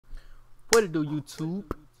What it do, YouTube?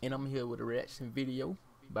 And I'm here with a reaction video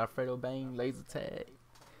by Fredo Lazer tag.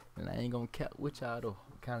 And I ain't gonna cap with y'all though.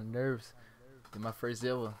 I'm kinda nervous. It's my first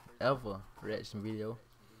ever reaction video.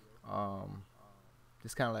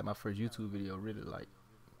 It's kinda like my first YouTube video, really like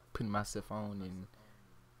putting myself on and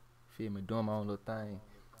feel me doing my own little thing.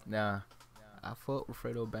 Now I fuck with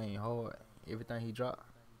Fredo hard. Everything he drop,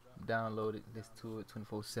 download it, listen to it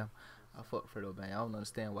 24/7. I fuck with Fredo. I don't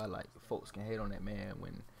understand why like folks can hate on that man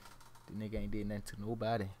when the nigga ain't did nothing to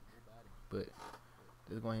nobody. But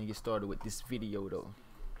let's go ahead and get started with this video though.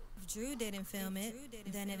 If Drew didn't film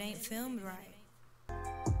it, then it ain't filmed right.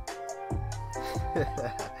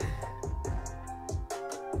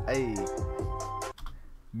 Hey,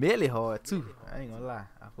 Millie hard too. I ain't gonna lie.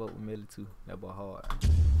 I fuck with Millie too. That boy hard.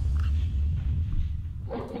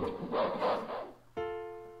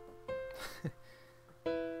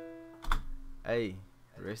 Hey,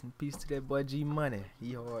 rest in peace to that boy G Money.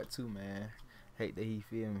 He hard too, man. Hate that he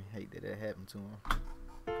feel me. Hate that happened to him.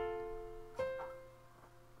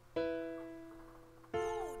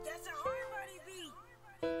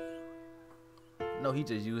 No, he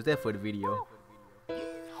just used that for the video.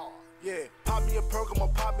 Yeah, pop me a perk, I'ma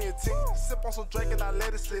pop me a tea. Sip on some drink and I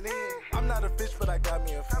let it sit in. I'm not a fish, but I got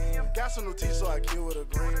me a fin. Got some new teeth, so I kill with a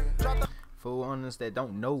grin. For ones that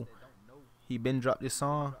don't know, he been dropped this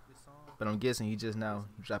song, but I'm guessing he just now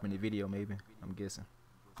dropping the video. Maybe I'm guessing.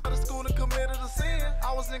 Out of school and committed a sin.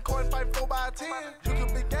 I was in court and fight 4 by 10. You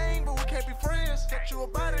could be gang, but we can't be friends. Catch you a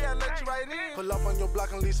body, I let you right in. Pull up on your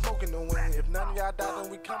block and leave smoking the wind. If none of y'all die,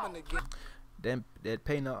 then we coming again. That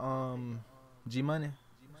paint G Money.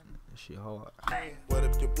 That shit hard. What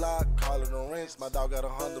if your block, call it a rinse? My dog got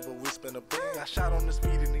 100, but we spent a bin. Got shot on the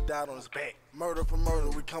speed and he died on his back. Murder for murder,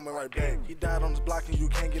 we coming right back. He died on his block and you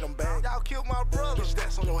can't get him back. Y'all killed my brother, bitch,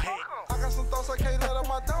 that's on your head. I got some thoughts I can't let out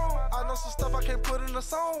my dome. I know some stuff I can't put in a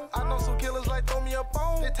song. I know some killers like throw me a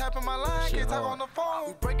bone. They tapping my line, can't talk on the phone.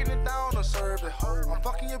 We breaking it down or serve it whole. I'm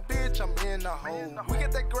fucking your bitch, I'm in the hole. We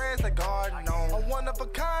get that grass like garden on. I'm one of a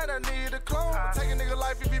kind, I need a clone. Take a nigga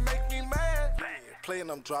life if he make me mad.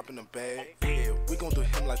 Playing, I'm dropping the bag. Yeah, we gon' do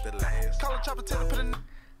him like the last. Call a chopper, tell him put in.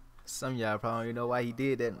 Some of y'all probably don't know why he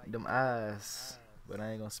did that. Them eyes, but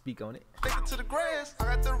I ain't gonna speak on it. Take it to the grass. I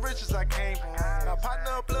got the riches I came from. My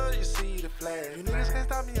partner of blood, you see the flag. You niggas can't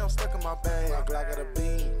stop me, I'm stuck in my bag. My Glock got a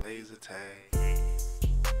beam, laser tag.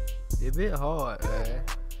 It bit hard, man.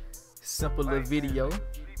 Simple little video.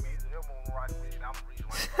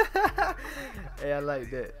 Hey, I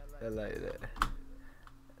like that. I like that.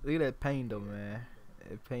 Look at that paint though, man.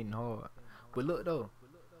 That painting hard. But look though,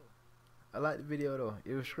 I like the video though.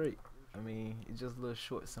 It was straight. I mean, it's just a little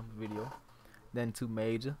short, simple video. Nothing too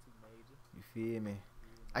major. You feel me?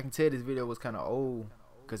 I can tell this video was kind of old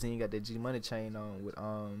because he ain't got that G Money chain on with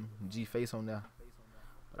G face on there.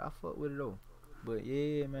 But I fuck with it though. But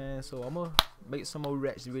yeah, man. So I'm gonna make some more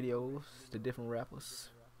reaction videos to different rappers,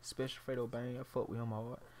 especially Fredo. I fuck with him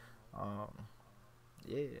hard.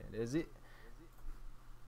 Yeah, that's it.